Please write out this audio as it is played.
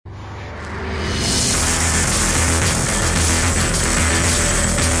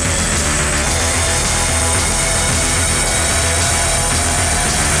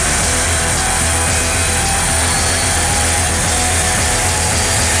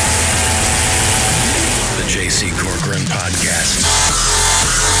J.C. Corcoran Podcast.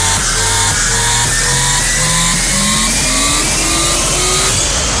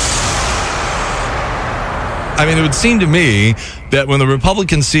 I mean, it would seem to me that when the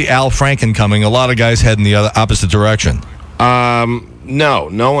Republicans see Al Franken coming, a lot of guys head in the opposite direction. No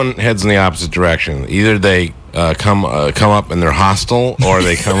one heads in the opposite direction. Either they come up and they're hostile, or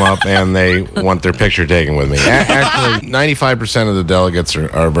they come up and they want their picture taken with me. Actually, 95% of the delegates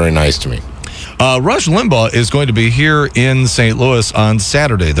are very nice to me. Rush Limbaugh is going to be here in St. Louis on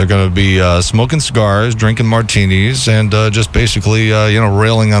Saturday. They're going to be smoking cigars, drinking martinis, and just basically,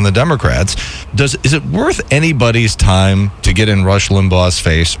 railing on the Democrats. Is it worth anybody's time to get in Rush Limbaugh's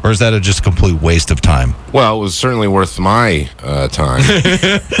face, or is that just a complete waste of time? Well, it was certainly worth my time.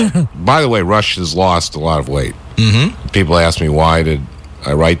 By the way, Rush has lost a lot of weight. Mm-hmm. People ask me, why did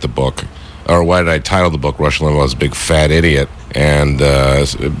I write the book? Or why did I title the book Rush Limbaugh's Big Fat Idiot? And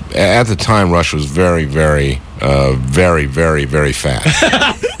at the time, Rush was very, very, very, very, very fat,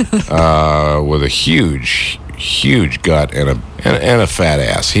 with a huge gut and a fat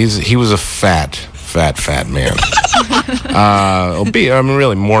ass. He was a fat man. Obese. I mean,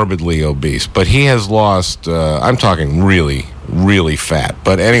 really morbidly obese. But he has lost. I'm talking really fat.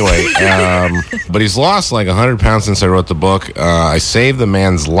 But anyway, but he's lost like 100 pounds since I wrote the book. I saved the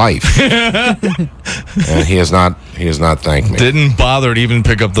man's life, and he has not thanked me. Didn't bother to even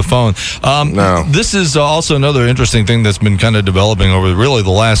pick up the phone. No. This is also another interesting thing that's been kind of developing over really the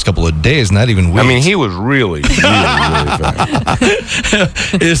last couple of days, not even weeks. I mean, he was really fat.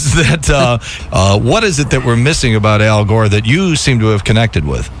 Is that what is it that we're missing about Al Gore that you seem to have connected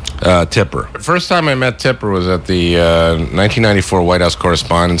with? Tipper. First time I met Tipper was at the 1994 White House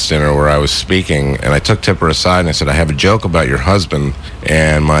Correspondents' Dinner, where I was speaking, and I took Tipper aside and I said, I have a joke about your husband,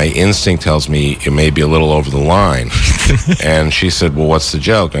 and my instinct tells me it may be a little over the line. And she said, well, what's the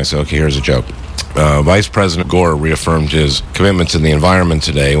joke? And I said, okay, here's a joke. Vice President Gore reaffirmed his commitment to the environment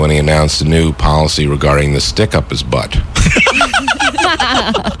today when he announced a new policy regarding the stick up his butt.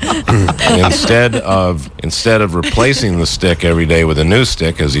 Instead of replacing the stick every day with a new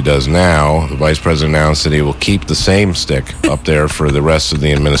stick, as he does now, the Vice President announced that he will keep the same stick up there for the rest of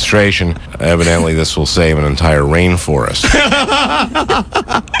the administration. Evidently, this will save an entire rainforest.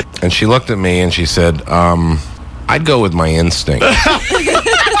 And she looked at me and she said, I'd go with my instinct.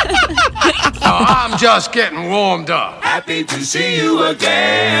 I'm just getting warmed up. Happy to see you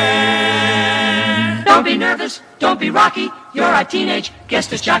again. Don't be nervous, don't be rocky. You're a teenage guest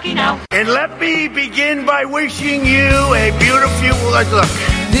disc jockey now. And let me begin by wishing you a beautiful look.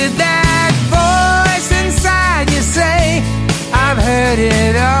 Did that voice inside you say, I've heard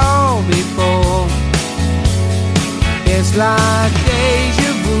it all before? It's like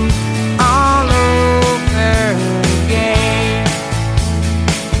deja vu all over again.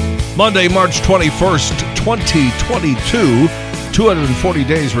 Monday, March 21st, 2022. 240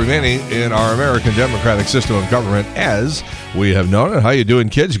 days remaining in our American democratic system of government as we have known it. How you doing,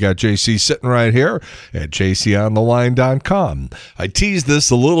 kids? You got JC sitting right here at jcontheline.com. I teased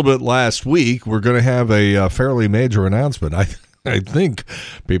this a little bit last week. We're going to have a fairly major announcement. I think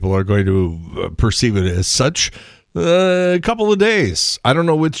people are going to perceive it as such. A couple of days. I don't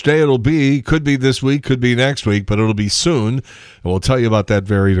know which day it'll be. Could be this week, could be next week, but it'll be soon. And we'll tell you about that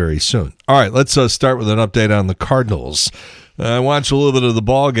very, very soon. All right, let's start with an update on the Cardinals. I watched a little bit of the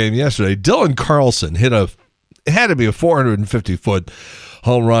ball game yesterday. Dylan Carlson hit it had to be a 450-foot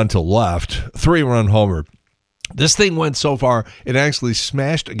home run to left, 3-run homer. This thing went so far, it actually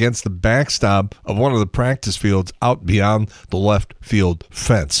smashed against the backstop of one of the practice fields out beyond the left field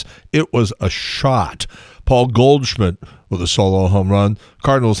fence. It was a shot. Paul Goldschmidt with a solo home run.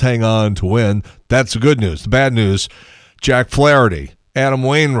 Cardinals hang on to win. That's the good news. The bad news, Jack Flaherty, Adam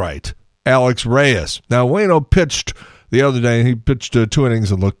Wainwright, Alex Reyes. Now, Waino pitched the other day. He pitched 2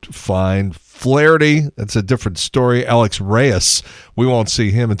 innings and looked fine. Flaherty, that's a different story. Alex Reyes, we won't see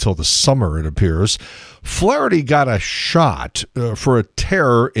him until the summer, it appears. Flaherty got a shot for a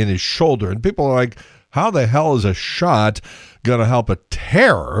tear in his shoulder. And people are like, how the hell is a shot going to help a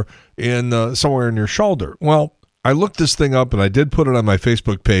tear in somewhere in your shoulder? Well, I looked this thing up, and I did put it on my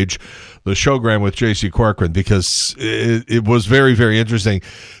Facebook page, the Showgram with J.C. Corcoran, because it was very, very interesting.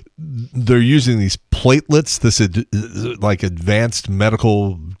 They're using these platelets, this like advanced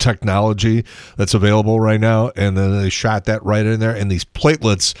medical technology that's available right now, and then they shot that right in there, and these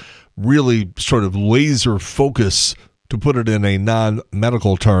platelets really sort of laser focus, to put it in a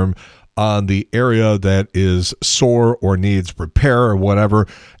non-medical term, on the area that is sore or needs repair or whatever,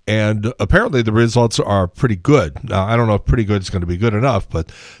 and apparently the results are pretty good. Now, I don't know if pretty good is going to be good enough,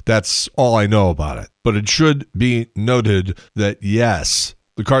 but that's all I know about it. But it should be noted that, yes,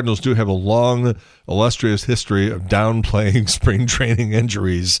 the the Cardinals do have a long, illustrious history of downplaying spring training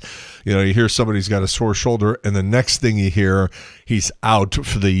injuries. You know, you hear somebody's got a sore shoulder, and the next thing you hear, he's out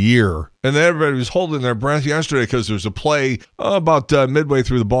for the year. And then everybody was holding their breath yesterday because there was a play about midway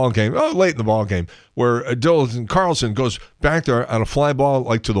through the ball game, late in the ball game, where Dylan Carlson goes back there on a fly ball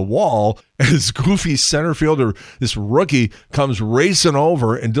like to the wall, and this goofy center fielder, this rookie, comes racing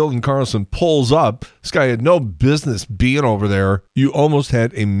over, and Dylan Carlson pulls up. This guy had no business being over there. You almost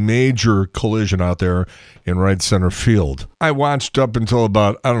had a major collision out there in right center field. I watched up until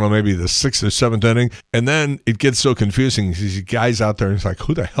about, I don't know, maybe the 6th or 7th inning, and then it gets so confusing. You see guys out there, and it's like,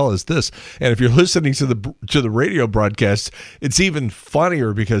 who the hell is this? And if you're listening to the radio broadcast, it's even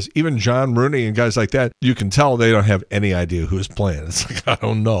funnier because even John Rooney and guys like that, you can tell they don't have any idea who's playing. It's like, I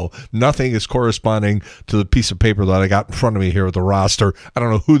don't know. Nothing is corresponding to the piece of paper that I got in front of me here with the roster. I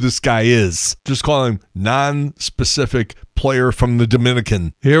don't know who this guy is. Just call him non-specific player from the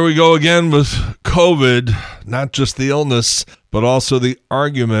Dominican. Here we go again with COVID, not just the illness, but also the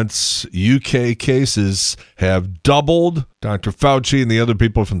arguments. UK cases have doubled. Dr. Fauci and the other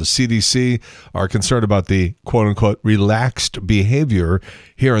people from the CDC are concerned about the quote-unquote relaxed behavior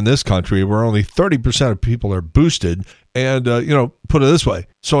here in this country where only 30% of people are boosted. And, put it this way.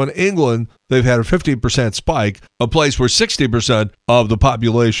 So in England, they've had a 15% spike, a place where 60% of the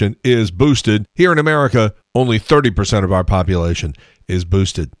population is boosted. Here in America, only 30% of our population is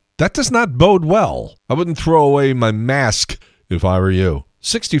boosted. That does not bode well. I wouldn't throw away my mask if I were you.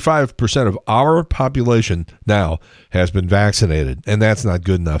 65% of our population now has been vaccinated, and that's not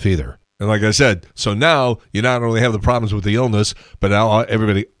good enough either. And like I said, so now you not only have the problems with the illness, but now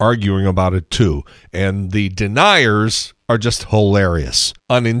everybody arguing about it too. And the deniers are just hilarious.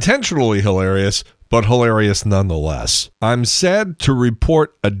 Unintentionally hilarious, but hilarious nonetheless. I'm sad to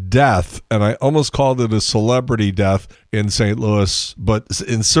report a death, and I almost called it a celebrity death in St. Louis, but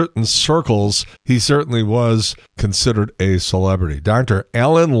in certain circles, he certainly was considered a celebrity. Dr.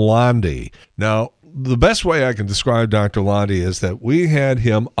 Alan Londy. Now, the best way I can describe Dr. Londy is that we had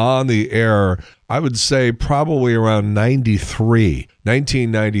him on the air, I would say probably around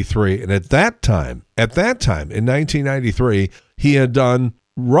 1993. And at that time, in 1993, he had done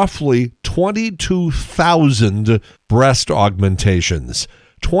roughly 22,000 breast augmentations.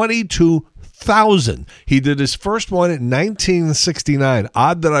 22,000. He did his first one in 1969.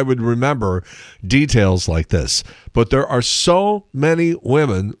 Odd that I would remember details like this. But there are so many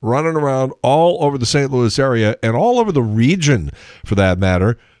women running around all over the St. Louis area and all over the region, for that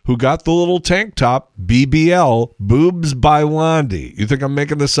matter, who got the little tank top, BBL, Boobs by Londy. You think I'm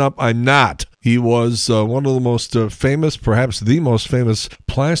making this up? I'm not. He was one of the most famous, perhaps the most famous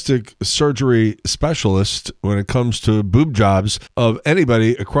plastic surgery specialist when it comes to boob jobs of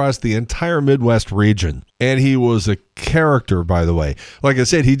anybody across the entire Midwest region. And he was a character, by the way. Like I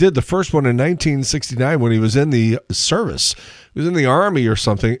said, he did the first one in 1969 when he was in the service. He was in the Army or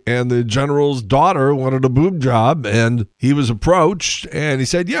something, and the general's daughter wanted a boob job, and he was approached, and he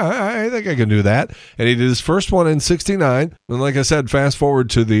said, yeah, I think I can do that. And he did his first one in 69. And like I said, fast forward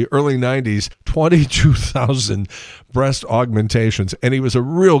to the early 90s, 22,000 breast augmentations. And he was a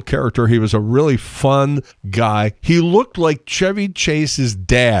real character. He was a really fun guy. He looked like Chevy Chase's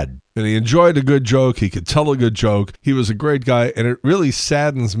dad. And he enjoyed a good joke. He could tell a good joke. He was a great guy. And it really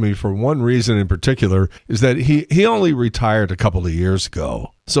saddens me for one reason in particular, is that he only retired a couple of years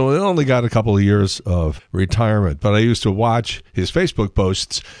ago. So he only got a couple of years of retirement. But I used to watch his Facebook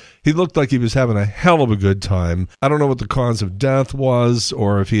posts. He looked like he was having a hell of a good time. I don't know what the cause of death was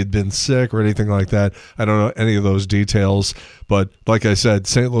or if he had been sick or anything like that. I don't know any of those details. But like I said,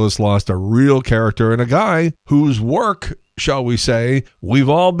 St. Louis lost a real character and a guy whose work, shall we say, we've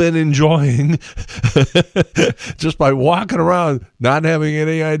all been enjoying just by walking around not having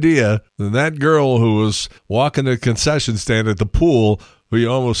any idea. And that girl who was walking the concession stand at the pool, who you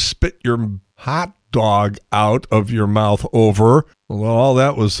almost spit your hot dog out of your mouth over. Well, all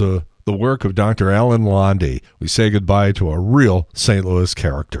that was the work of Dr. Alan Londy. We say goodbye to a real St. Louis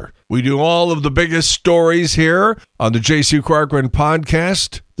character. We do all of the biggest stories here on the J.C. Corcoran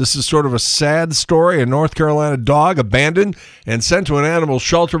podcast. This is sort of a sad story. A North Carolina dog abandoned and sent to an animal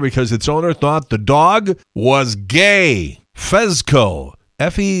shelter because its owner thought the dog was gay. Fezco,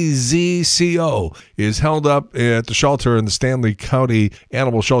 Fezco, is held up at the shelter in the Stanley County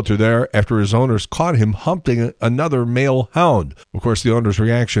Animal Shelter there after his owners caught him humping another male hound. Of course, the owner's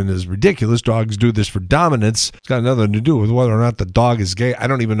reaction is ridiculous. Dogs do this for dominance. It's got nothing to do with whether or not the dog is gay. I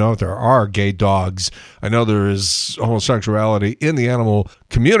don't even know if there are gay dogs. I know there is homosexuality in the animal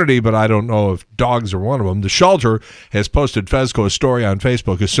community, but I don't know if dogs are one of them. The shelter has posted Fezco's story on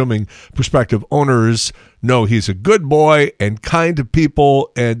Facebook, assuming prospective owners No, he's a good boy and kind to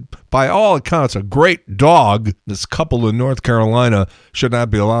people, and by all accounts, a great dog. This couple in North Carolina should not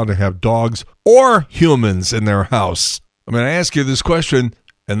be allowed to have dogs or humans in their house. I'm going to ask you this question,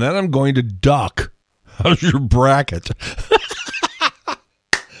 and then I'm going to duck. How's your bracket?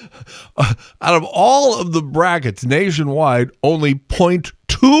 Out of all of the brackets nationwide, only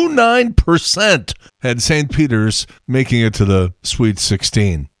 0.29% had St. Peter's making it to the Sweet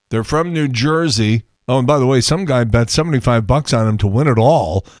 16. They're from New Jersey. Oh, and by the way, some guy bet $75 on him to win it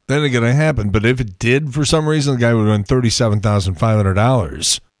all. Then it's going to happen. But if it did, for some reason, the guy would win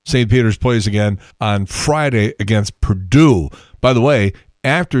 $37,500. St. Peter's plays again on Friday against Purdue. By the way,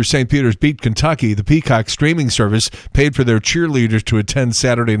 after St. Peter's beat Kentucky, the Peacock streaming service paid for their cheerleaders to attend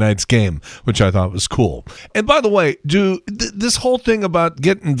Saturday night's game, which I thought was cool. And by the way, this whole thing about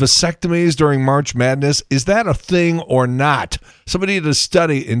getting vasectomies during March Madness, is that a thing or not? Somebody did a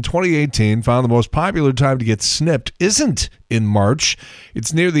study in 2018 found the most popular time to get snipped isn't in March.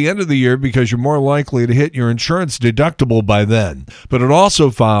 It's near the end of the year because you're more likely to hit your insurance deductible by then. But it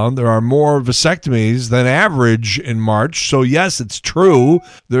also found there are more vasectomies than average in March. So yes, it's true.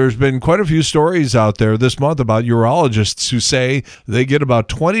 There's been quite a few stories out there this month about urologists who say they get about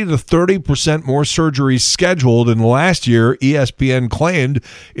 20 to 30% more surgeries scheduled. And last year, ESPN claimed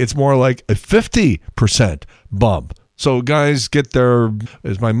it's more like a 50% bump. So guys get their,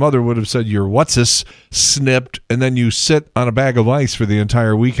 as my mother would have said, your what's-this snipped, and then you sit on a bag of ice for the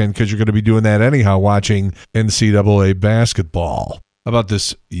entire weekend because you're going to be doing that anyhow, watching NCAA basketball. How about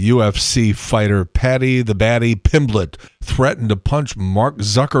this UFC fighter, Paddy the Baddy Pimblett, threatened to punch Mark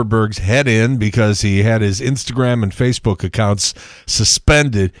Zuckerberg's head in because he had his Instagram and Facebook accounts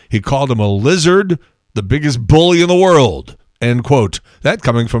suspended. He called him a lizard, the biggest bully in the world, end quote. That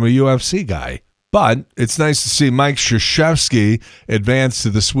coming from a UFC guy. But it's nice to see Mike Krzyzewski advance to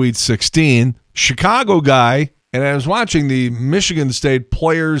the Sweet 16. Chicago guy. And I was watching the Michigan State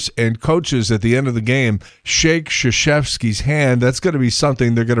players and coaches at the end of the game shake Krzyzewski's hand. That's going to be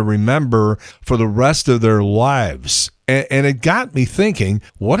something they're going to remember for the rest of their lives. And it got me thinking,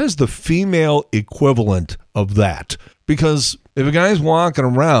 what is the female equivalent of that? Because if a guy's walking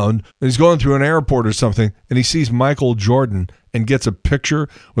around and he's going through an airport or something and he sees Michael Jordan and gets a picture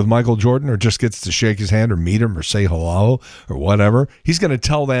with Michael Jordan or just gets to shake his hand or meet him or say hello or whatever, he's going to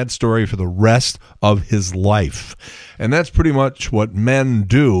tell that story for the rest of his life. And that's pretty much what men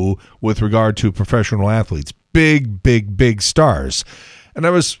do with regard to professional athletes. Big, big, big stars. And I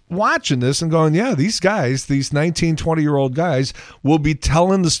was watching this and going, yeah, these guys, these 19, 20-year-old guys, will be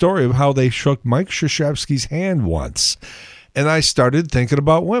telling the story of how they shook Mike Krzyzewski's hand once. And I started thinking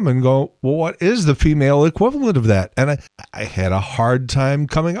about women, go, well, what is the female equivalent of that? And I had a hard time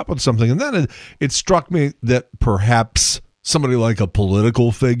coming up with something. And then it struck me that perhaps somebody like a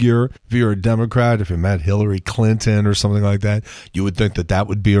political figure, if you're a Democrat, if you met Hillary Clinton or something like that, you would think that that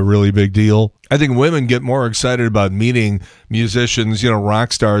would be a really big deal. I think women get more excited about meeting musicians,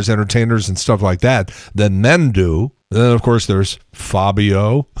 rock stars, entertainers, and stuff like that than men do. And then, of course, there's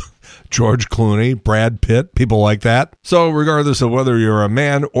Fabio, George Clooney, Brad Pitt, people like that. So regardless of whether you're a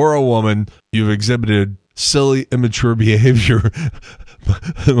man or a woman, you've exhibited silly, immature behavior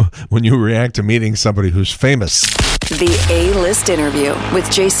when you react to meeting somebody who's famous. The A-List Interview with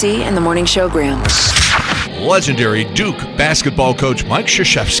JC and the Morning Show Graham. Legendary Duke basketball coach Mike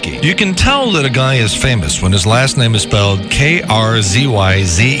Krzyzewski. You can tell that a guy is famous when his last name is spelled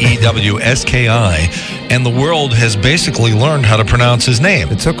K-R-Z-Y-Z-E-W-S-K-I, and the world has basically learned how to pronounce his name.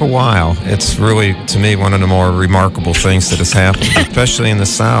 It took a while. It's really, to me, one of the more remarkable things that has happened, especially in the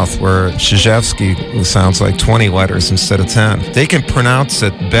South, where Krzyzewski sounds like 20 letters instead of 10. They can pronounce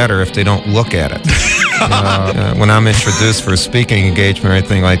it better if they don't look at it. When I'm introduced for a speaking engagement or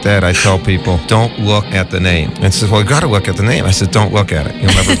anything like that, I tell people, don't look at the name. And says, well, you got to look at the name. I said, don't look at it.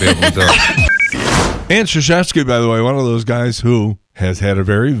 You'll never be able to do it. And Krzyzewski, by the way, one of those guys who has had a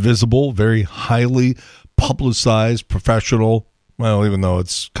very visible, very highly publicized professional, well, even though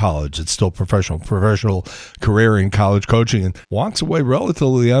it's college, it's still professional career in college coaching, and walks away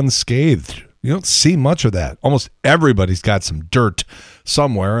relatively unscathed. You don't see much of that. Almost everybody's got some dirt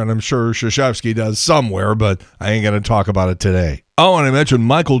somewhere, and I'm sure Krzyzewski does somewhere, but I ain't going to talk about it today. Oh, and I mentioned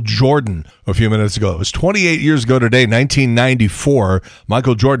Michael Jordan a few minutes ago. It was 28 years ago today, 1994.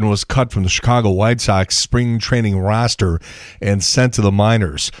 Michael Jordan was cut from the Chicago White Sox spring training roster and sent to the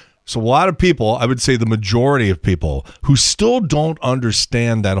minors. So a lot of people, I would say the majority of people, who still don't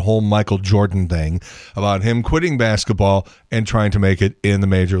understand that whole Michael Jordan thing about him quitting basketball and trying to make it in the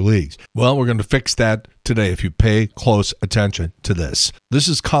major leagues. Well, we're going to fix that today if you pay close attention to this. This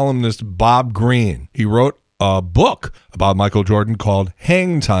is columnist Bob Greene. He wrote a book about Michael Jordan called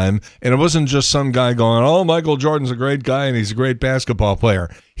Hang Time, and it wasn't just some guy going, oh, Michael Jordan's a great guy and he's a great basketball player.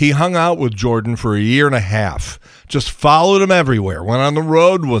 He hung out with Jordan for a year and a half, just followed him everywhere, went on the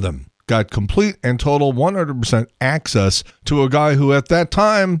road with him, got complete and total 100% access to a guy who at that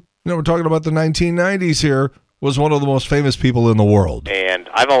time, we're talking about the 1990s here, was one of the most famous people in the world. And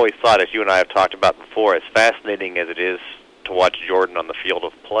I've always thought, as you and I have talked about before, as fascinating as it is to watch Jordan on the field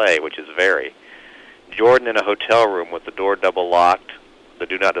of play, which is very, Jordan in a hotel room with the door double locked, the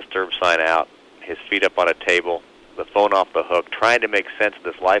do not disturb sign out, his feet up on a table, the phone off the hook, trying to make sense of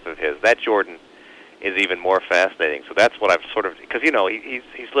this life of his, that Jordan is even more fascinating. So that's what I've sort of, because,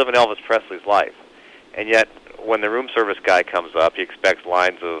 he's living Elvis Presley's life. And yet, when the room service guy comes up, he expects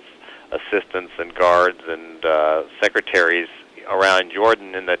lines of assistants and guards and secretaries around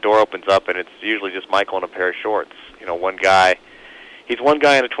Jordan, and the door opens up, and it's usually just Michael in a pair of shorts. One guy. He's one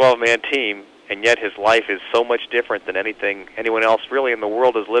guy in a 12-man team, and yet his life is so much different than anyone else really in the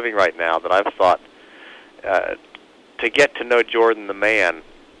world is living right now that I've thought to get to know Jordan the man,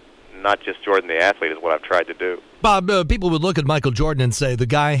 not just Jordan the athlete, is what I've tried to do. Bob, people would look at Michael Jordan and say the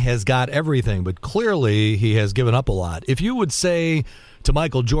guy has got everything, but clearly he has given up a lot. If you would say to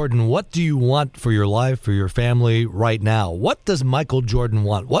Michael Jordan, what do you want for your life, for your family right now? What does Michael Jordan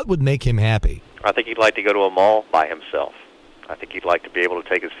want? What would make him happy? I think he'd like to go to a mall by himself. I think he'd like to be able to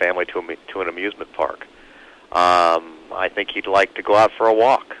take his family to an amusement park. I think he'd like to go out for a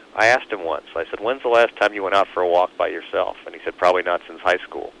walk. I asked him once. I said, when's the last time you went out for a walk by yourself? And he said, probably not since high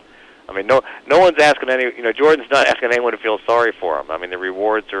school. I mean, no one's asking Jordan's not asking anyone to feel sorry for him. I mean, the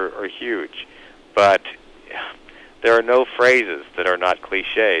rewards are huge. But there are no phrases that are not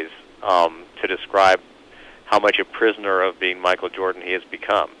cliches to describe how much a prisoner of being Michael Jordan he has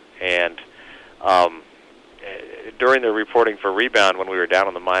become. And during the reporting for Rebound when we were down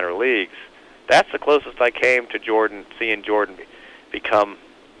in the minor leagues, that's the closest I came to seeing Jordan become,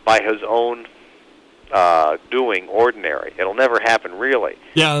 by his own doing, ordinary. It'll never happen, really.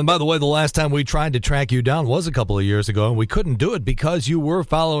 Yeah, and by the way, the last time we tried to track you down was a couple of years ago, and we couldn't do it because you were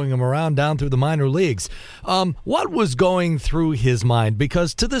following him around down through the minor leagues. What was going through his mind?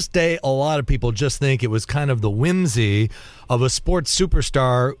 Because to this day, a lot of people just think it was kind of the whimsy of a sports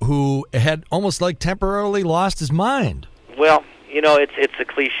superstar who had almost like temporarily lost his mind. Well, it's a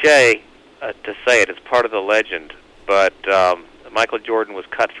cliche to say it. It's part of the legend, but Michael Jordan was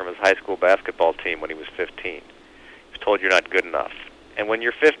cut from his high school basketball team when he was 15. He was told you're not good enough. And when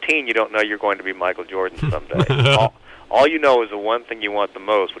you're 15, you don't know you're going to be Michael Jordan someday. all you know is the one thing you want the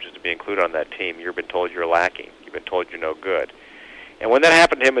most, which is to be included on that team. You've been told you're lacking. You've been told you're no good. And when that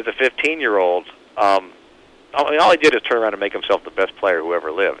happened to him as a 15-year-old, all he did is turn around and make himself the best player who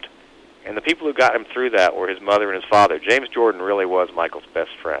ever lived. And the people who got him through that were his mother and his father. James Jordan really was Michael's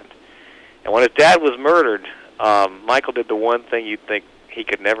best friend. And when his dad was murdered, Michael did the one thing you'd think he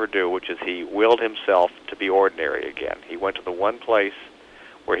could never do, which is he willed himself to be ordinary again. He went to the one place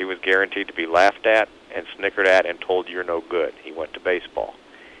where he was guaranteed to be laughed at and snickered at and told you're no good. He went to baseball.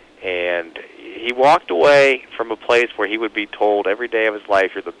 And he walked away from a place where he would be told every day of his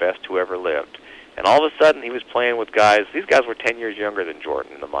life, you're the best who ever lived. And all of a sudden he was playing with guys. These guys were 10 years younger than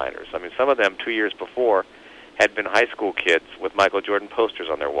Jordan in the minors. I mean, some of them 2 years before had been high school kids with Michael Jordan posters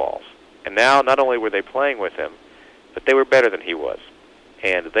on their walls. And now, not only were they playing with him, but they were better than he was.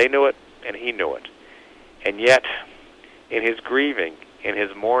 And they knew it, and he knew it. And yet, in his grieving, in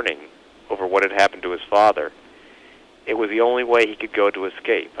his mourning over what had happened to his father, it was the only way he could go to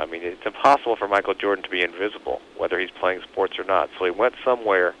escape. I mean, it's impossible for Michael Jordan to be invisible, whether he's playing sports or not. So he went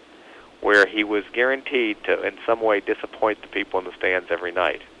somewhere where he was guaranteed to, in some way, disappoint the people in the stands every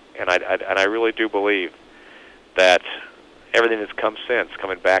night. And I really do believe that everything that's come since,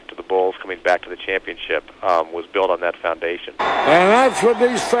 coming back to the Bulls, coming back to the championship, was built on that foundation. And that's what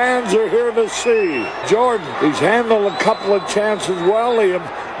these fans are here to see. Jordan, he's handled a couple of chances well. He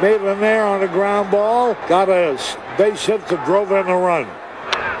made an error on a ground ball, got a base hit that drove in a run.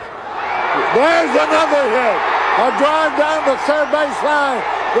 There's another hit. A drive down the third baseline.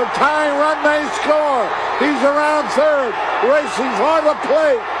 The tying run may score. He's around third, racing for the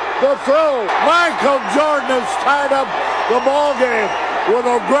plate. The throw. Michael Jordan has tied up the ball game with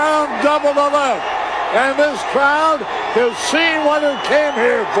a ground double to left. And this crowd has seen what it came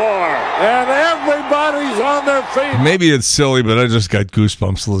here for. And everybody's on their feet. Maybe it's silly, but I just got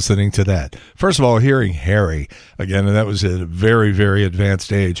goosebumps listening to that. First of all, hearing Harry again, and that was at a very, very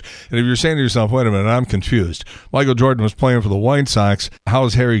advanced age. And if you're saying to yourself, wait a minute, I'm confused. Michael Jordan was playing for the White Sox. How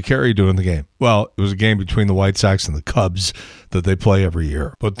is Harry Carey doing the game? Well, it was a game between the White Sox and the Cubs that they play every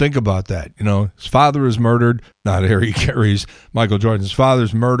year. But think about that. You know, his father is murdered, not Harry Carey's, Michael Jordan's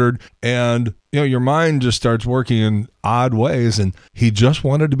father's murdered. And, you know, your mind just starts working in odd ways. And he just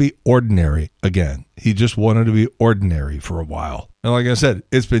wanted to be ordinary again. He just wanted to be ordinary for a while. And like I said,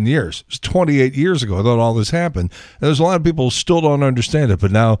 it's been years. It's 28 years ago that all this happened. And there's a lot of people who still don't understand it,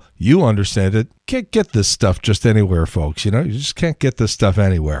 but now you understand it. Can't get this stuff just anywhere, folks. You know, you just can't get this stuff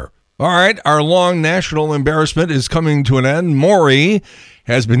anywhere. All right, our long national embarrassment is coming to an end. Maury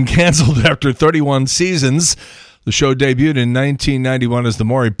has been canceled after 31 seasons. The show debuted in 1991 as the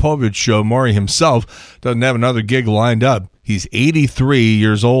Maury Povich Show. Maury himself doesn't have another gig lined up. He's 83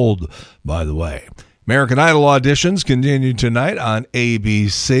 years old, by the way. American Idol auditions continue tonight on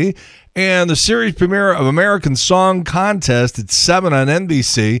ABC. And the series premiere of American Song Contest at 7 on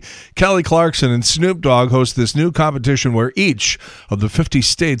NBC. Kelly Clarkson and Snoop Dogg host this new competition where each of the 50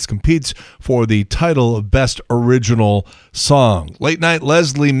 states competes for the title of Best Original Song. Late night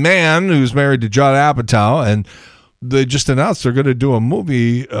Leslie Mann, who's married to Judd Apatow, and they just announced they're going to do a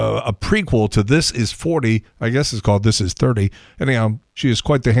movie, a prequel to This Is 40. I guess it's called This Is 30. Anyhow, she is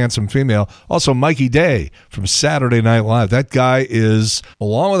quite the handsome female. Also, Mikey Day from Saturday Night Live. That guy is,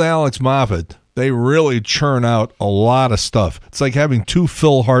 along with Alex Moffat, they really churn out a lot of stuff. It's like having two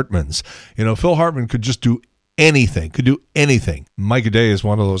Phil Hartmans. You know, Phil Hartman could just do anything, could do anything. Mikey Day is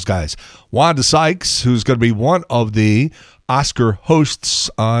one of those guys. Wanda Sykes, who's going to be one of the Oscar hosts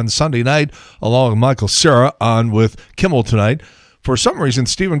on Sunday night, along with Michael Cera on with Kimmel tonight. For some reason,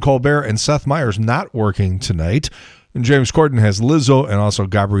 Stephen Colbert and Seth Meyers not working tonight. And James Corden has Lizzo and also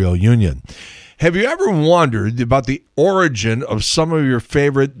Gabrielle Union. Have you ever wondered about the origin of some of your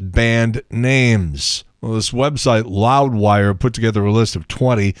favorite band names? Well, this website, Loudwire, put together a list of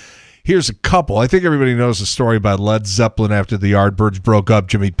 20. Here's a couple. I think everybody knows the story about Led Zeppelin after the Yardbirds broke up.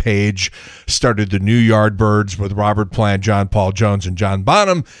 Jimmy Page started the new Yardbirds with Robert Plant, John Paul Jones, and John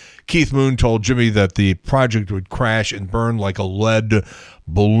Bonham. Keith Moon told Jimmy that the project would crash and burn like a lead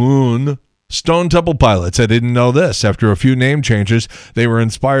balloon. Stone Temple Pilots, I didn't know this. After a few name changes, they were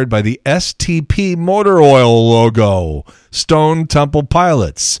inspired by the STP motor oil logo. Stone Temple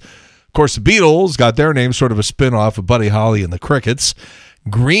Pilots. Of course, the Beatles got their name, sort of a spin-off of Buddy Holly and the Crickets.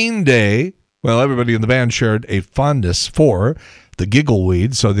 Green Day, well, everybody in the band shared a fondness for the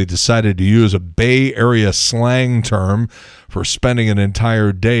giggleweed, so they decided to use a Bay Area slang term for spending an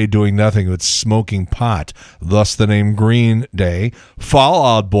entire day doing nothing but smoking pot, thus the name Green Day. Fall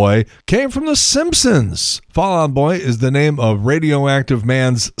Out Boy came from The Simpsons. Fall Out Boy is the name of Radioactive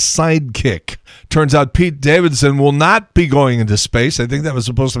Man's sidekick. Turns out Pete Davidson will not be going into space. I think that was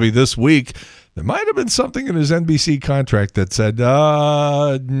supposed to be this week. There might have been something in his NBC contract that said,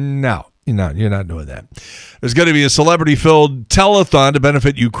 no. You're not doing that. There's going to be a celebrity-filled telethon to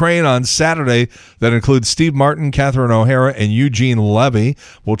benefit Ukraine on Saturday that includes Steve Martin, Catherine O'Hara, and Eugene Levy.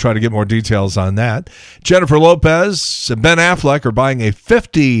 We'll try to get more details on that. Jennifer Lopez and Ben Affleck are buying a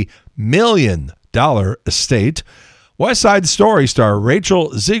 $50 million estate. West Side Story star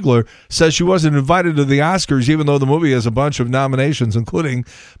Rachel Ziegler says she wasn't invited to the Oscars, even though the movie has a bunch of nominations, including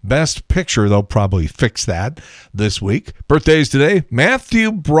Best Picture. They'll probably fix that this week. Birthdays today,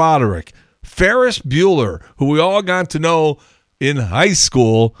 Matthew Broderick. Ferris Bueller, who we all got to know in high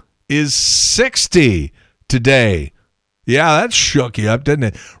school, is 60 today. Yeah, that shook you up, didn't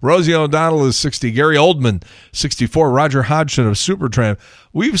it? Rosie O'Donnell is 60. Gary Oldman, 64. Roger Hodgson of Supertramp.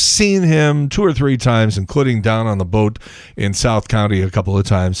 We've seen him 2 or 3 times, including down on the boat in South County a couple of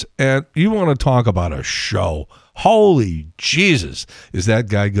times. And you want to talk about a show. Holy Jesus, is that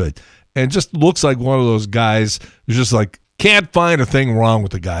guy good. And just looks like one of those guys who's just like, can't find a thing wrong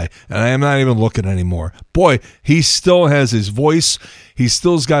with the guy, and I am not even looking anymore. Boy, he still has his voice. He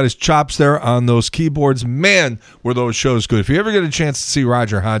still's got his chops there on those keyboards. Man, were those shows good. If you ever get a chance to see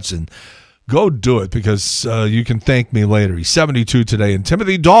Roger Hodgson, go do it, because you can thank me later. He's 72 today. And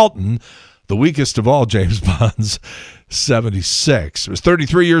Timothy Dalton, the weakest of all James Bonds, 76. It was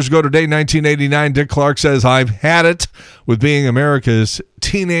 33 years ago today, 1989. Dick Clark says, I've had it with being America's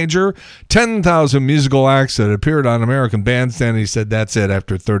teenager. 10,000 musical acts that appeared on American Bandstand. He said that's it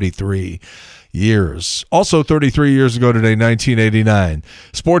after 33 years. Also 33 years ago today, 1989.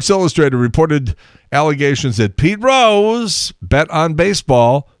 Sports Illustrated reported allegations that Pete Rose bet on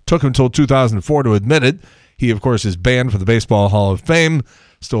baseball. Took him until 2004 to admit it. He, of course, is banned from the Baseball Hall of Fame.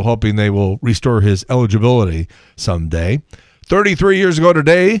 Still hoping they will restore his eligibility someday. 33 years ago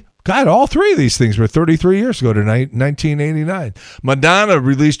today, God, all three of these things were 33 years ago to 1989. Madonna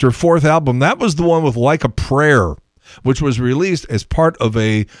released her fourth album. That was the one with Like a Prayer, which was released as part of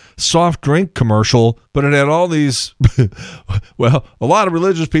a soft drink commercial, but it had all these, well, a lot of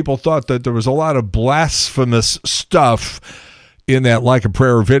religious people thought that there was a lot of blasphemous stuff in that Like a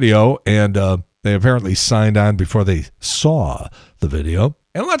Prayer video, and they apparently signed on before they saw the video.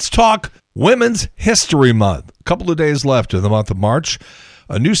 And let's talk Women's History Month. A couple of days left in the month of March.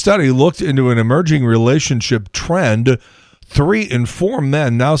 A new study looked into an emerging relationship trend. 3 in 4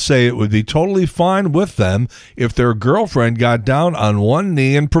 men now say it would be totally fine with them if their girlfriend got down on one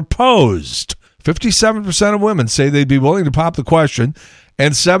knee and proposed. 57% of women say they'd be willing to pop the question,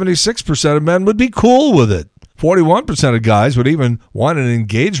 and 76% of men would be cool with it. 41% of guys would even want an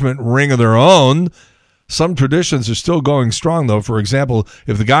engagement ring of their own. Some traditions are still going strong, though. For example,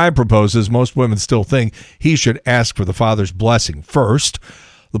 if the guy proposes, most women still think he should ask for the father's blessing first.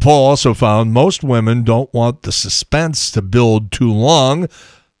 The poll also found most women don't want the suspense to build too long.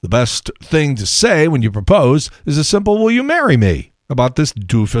 The best thing to say when you propose is a simple, "Will you marry me?" About this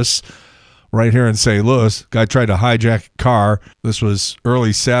doofus right here in St. Louis. Guy tried to hijack a car. This was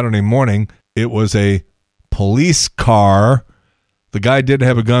early Saturday morning. It was a police car. The guy did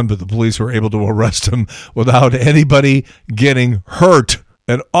have a gun, but the police were able to arrest him without anybody getting hurt.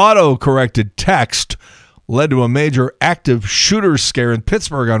 An auto-corrected text led to a major active shooter scare in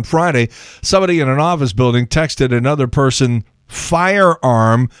Pittsburgh on Friday. Somebody in an office building texted another person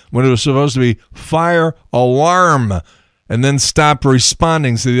firearm when it was supposed to be fire alarm, and then stopped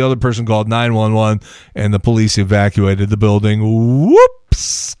responding. So the other person called 911, and the police evacuated the building.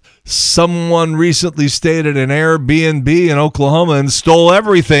 Whoops! Someone recently stayed at an Airbnb in Oklahoma and stole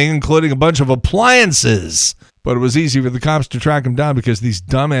everything, including a bunch of appliances. But it was easy for the cops to track him down because these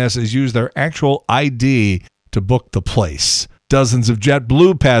dumbasses used their actual ID to book the place. Dozens of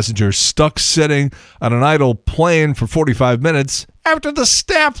JetBlue passengers stuck sitting on an idle plane for 45 minutes after the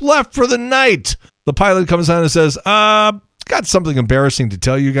staff left for the night. The pilot comes on and says, got something embarrassing to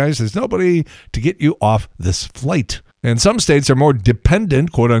tell you guys. There's nobody to get you off this flight. And some states are more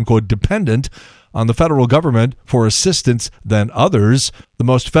dependent, quote-unquote dependent, on the federal government for assistance than others. The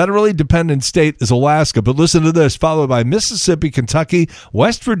most federally dependent state is Alaska, but listen to this, followed by Mississippi, Kentucky,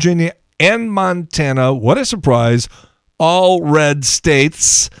 West Virginia, and Montana. What a surprise. All red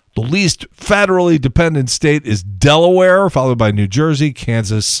states. The least federally dependent state is Delaware, followed by New Jersey,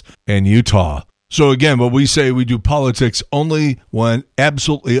 Kansas, and Utah. So again, what we say, we do politics only when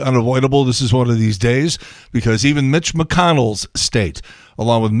absolutely unavoidable. This is one of these days because even Mitch McConnell's state,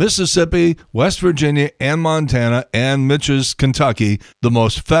 along with Mississippi, West Virginia, and Montana, and Mitch's Kentucky, the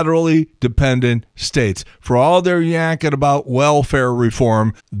most federally dependent states. For all their yakking about welfare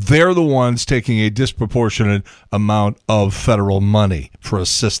reform, they're the ones taking a disproportionate amount of federal money for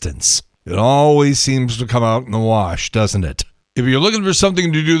assistance. It always seems to come out in the wash, doesn't it? If you're looking for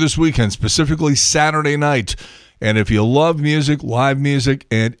something to do this weekend, specifically Saturday night, and if you love music, live music,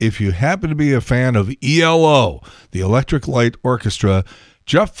 and if you happen to be a fan of ELO, the Electric Light Orchestra,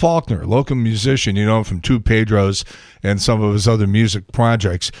 Jeff Faulkner, local musician, you know him from Two Pedros and some of his other music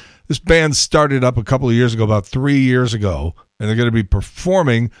projects. This band started up a couple of years ago, about 3 years ago, and they're going to be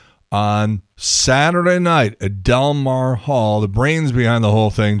performing on Saturday night at Del Mar Hall. The brains behind the whole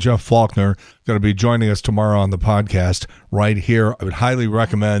thing, Jeff Faulkner, going to be joining us tomorrow on the podcast right here. I would highly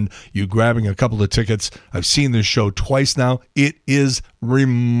recommend you grabbing a couple of tickets. I've seen this show twice now. It is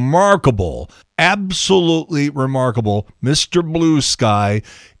remarkable. Absolutely remarkable. Mr. Blue Sky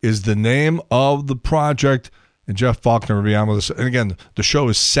is the name of the project. And Jeff Faulkner will be on with us. And again, the show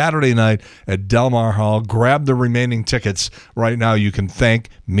is Saturday night at Del Mar Hall. Grab the remaining tickets right now. You can thank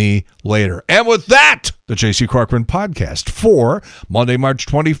me later. And with that, the J.C. Corcoran podcast for Monday, March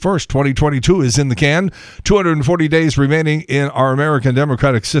 21st, 2022 is in the can. 240 days remaining in our American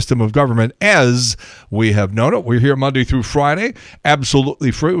democratic system of government as we have known it. We're here Monday through Friday,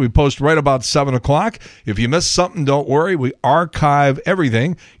 absolutely free. We post right about 7 o'clock. If you missed something, don't worry. We archive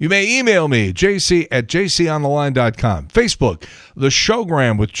everything. You may email me, jc@jcontheline.com. Facebook, the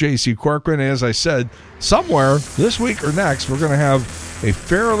Showgram with J.C. Corcoran. As I said, somewhere this week or next, we're going to have a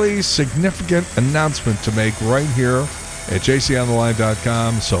fairly significant announcement to make right here at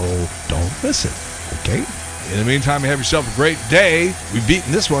jcontheline.com, so don't miss it, okay? In the meantime, have yourself a great day. We've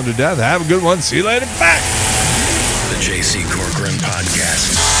beaten this one to death. Have a good one. See you later. Back. The J.C. Corcoran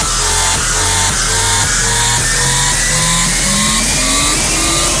Podcast.